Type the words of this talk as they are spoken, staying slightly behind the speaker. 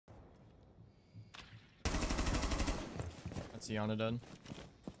That's Iana dead.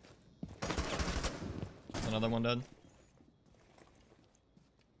 That's another one dead.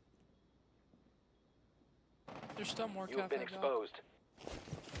 There's still more You have been cafe exposed.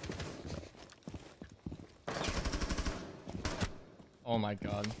 Oh my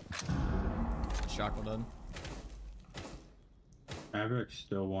god. Shawk dead. Maverick's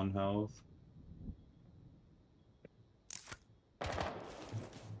still 1 health.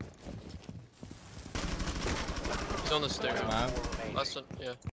 He's on the stairs. Mav. Last one,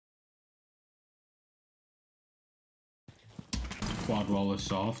 yeah. Quad wall is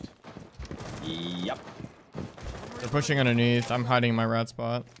soft. Yep. They're pushing underneath. I'm hiding in my rat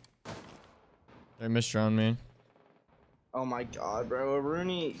spot. They misdroned me. Oh my god, bro.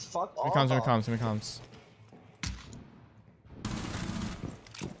 Rooney, fuck off. Here comes.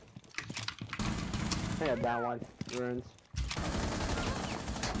 I got that one. Ruins.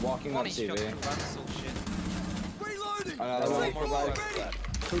 Walking up CV. Reloading! Another one more life.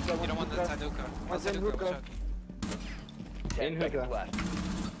 You don't want the Taduka. One's in hookah. In hookah. Left.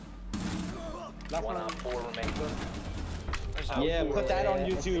 One on 4 remaining. Yeah, put that on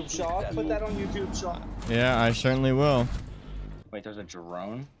YouTube, Shawk. Put that on YouTube, Shawk. Yeah, I certainly will. Wait, there's a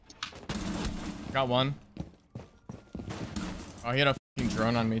drone? Got one. Oh, he had a fucking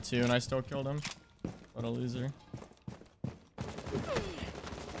drone on me too, and I still killed him. What a loser.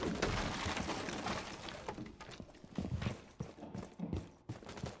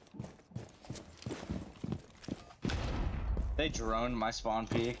 They droned my spawn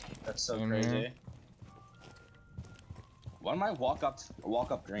peak. That's so Same crazy. here. Why don't I walk up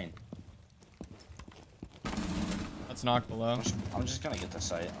green? Let's knock below. I'm just gonna get the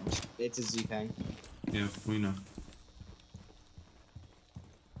site. It's a Z-Pang. Yeah, we know.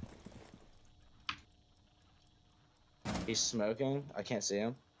 He's smoking. I can't see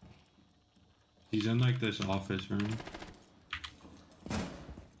him. He's in like this office room.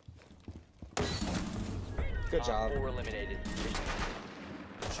 Good job. 4 eliminated.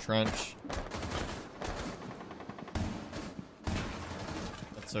 Trench.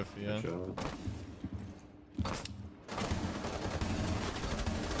 That's Sophia. Good job.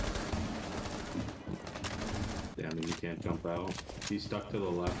 Damn it, you can't jump out. He's stuck to the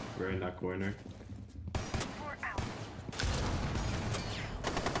left, right in that corner.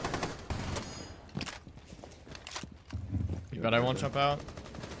 You bet I won't jump out?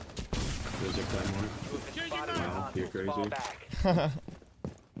 There's a guy more. Wow, you're crazy. Fall back.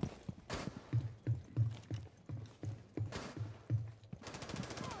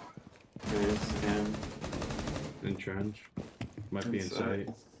 In trench. Might be in sight.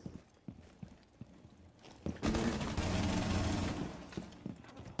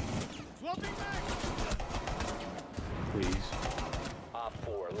 Please. Op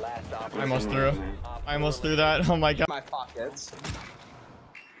 4, last op. I almost threw. I almost threw that. Oh my god. My pockets.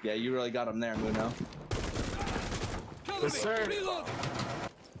 Yeah, you really got him there, Muno. Yes, sir.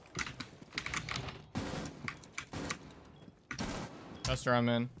 Chester, I'm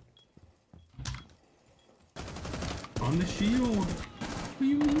in. On the shield! What do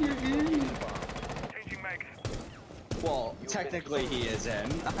you mean you're in? Well, technically he is in.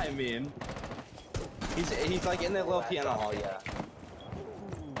 I mean, he's like in that little piano hall, yeah.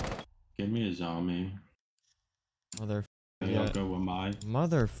 Give me a zombie. Mother. Maybe I'll go with my.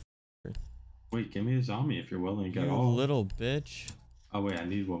 Mother. Wait, give me a zombie if you're willing to get You all. little bitch. Oh wait, I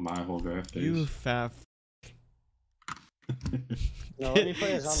need what my whole draft is. You fat. No, let me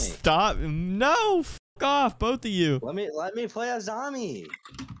play a zombie. Stop. No. Fuck off, both of you. Let me play a zombie.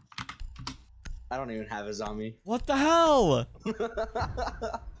 I don't even have a zombie. What the hell?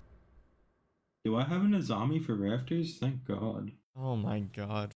 Do I have a zombie for rafters? Thank God. Oh my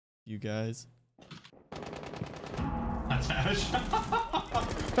god, you guys. That's Ash.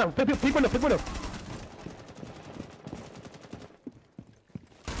 Pick one up.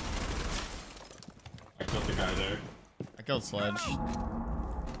 I killed the guy there. I killed Sledge.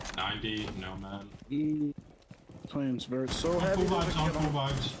 90, no man. Plane's very so On heavy. cool vibes, on cool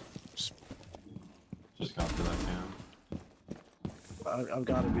vibes. Just got to that cam. I've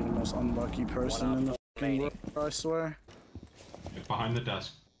got to be the most unlucky person in the fucking world, I swear. Like behind the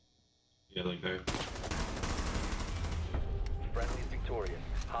desk. Yeah, like there. Friendly's victorious.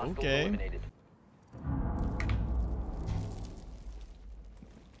 Hostiles Okay. eliminated.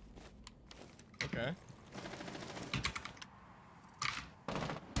 Okay.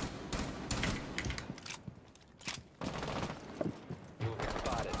 You've been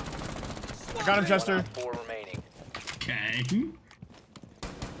spotted. I got him, Chester. 4 remaining. Okay.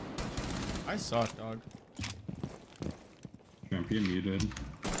 I suck, dog. Champion muted.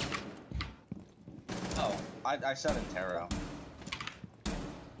 Oh, I said in tarot.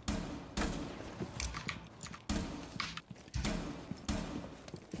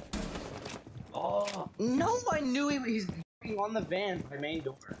 No, I knew he's on the van, the main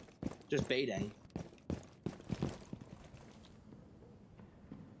door. Just baiting.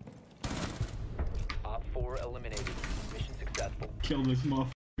 Op 4 eliminated. Mission successful. Kill this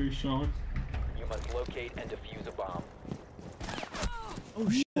motherfucker, Shawk. You must locate and defuse a bomb. Oh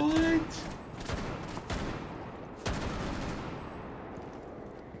shit. What?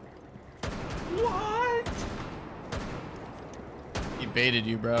 What? He baited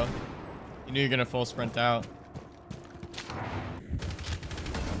you, bro. You knew you're gonna full sprint out.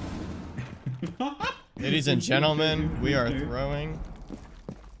 Ladies and gentlemen, we are throwing.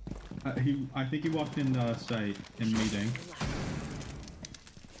 I think he walked in site in meeting.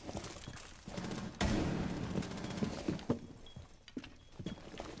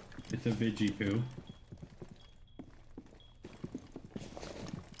 It's a Vigi poo.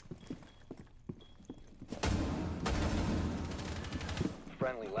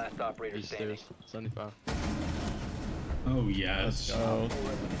 Friendly, last operator standing. 75. Oh yes. Let's go.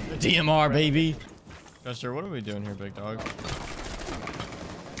 The DMR, baby. Chester, what are we doing here, big dog?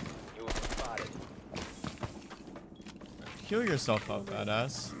 You have been spotted. Heal yourself up,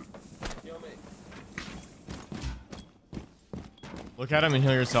 badass. Look at him and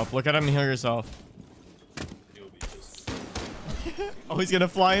heal yourself. Look at him and heal yourself. Oh, he's gonna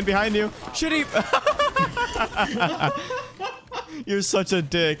fly in behind you. Shit, he... You're such a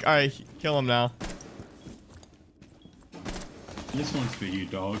dick. Alright, kill him now. This one's for you,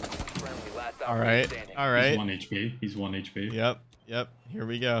 dog. Friendly, last Alright, operator standing. alright. He's 1 HP. He's 1 HP. Yep, here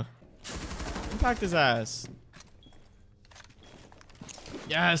we go. Impact his ass.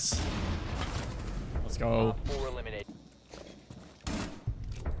 Yes! Let's go. Op 4 eliminated.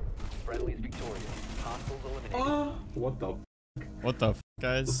 Friendly's victorious. Hostiles eliminated. What the? What the f,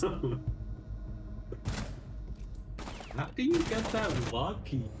 guys? How do you get that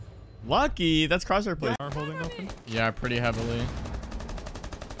lucky? Lucky! That's crosshair play. Are holding open? Yeah, pretty heavily.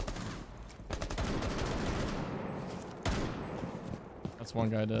 That's one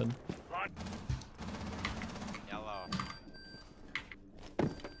guy dead. Yellow.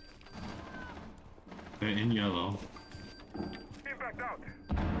 They're in yellow.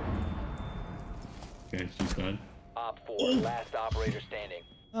 Okay, she's dead. Op 4, last operator standing.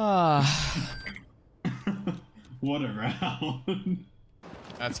 Ah, What a round.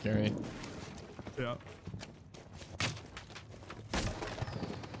 that's scary. Yeah.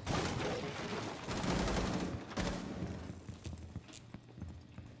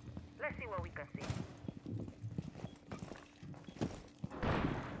 Let's see what we can see.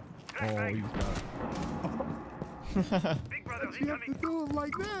 Oh, he's got. Big brother, You have to do it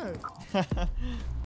like that.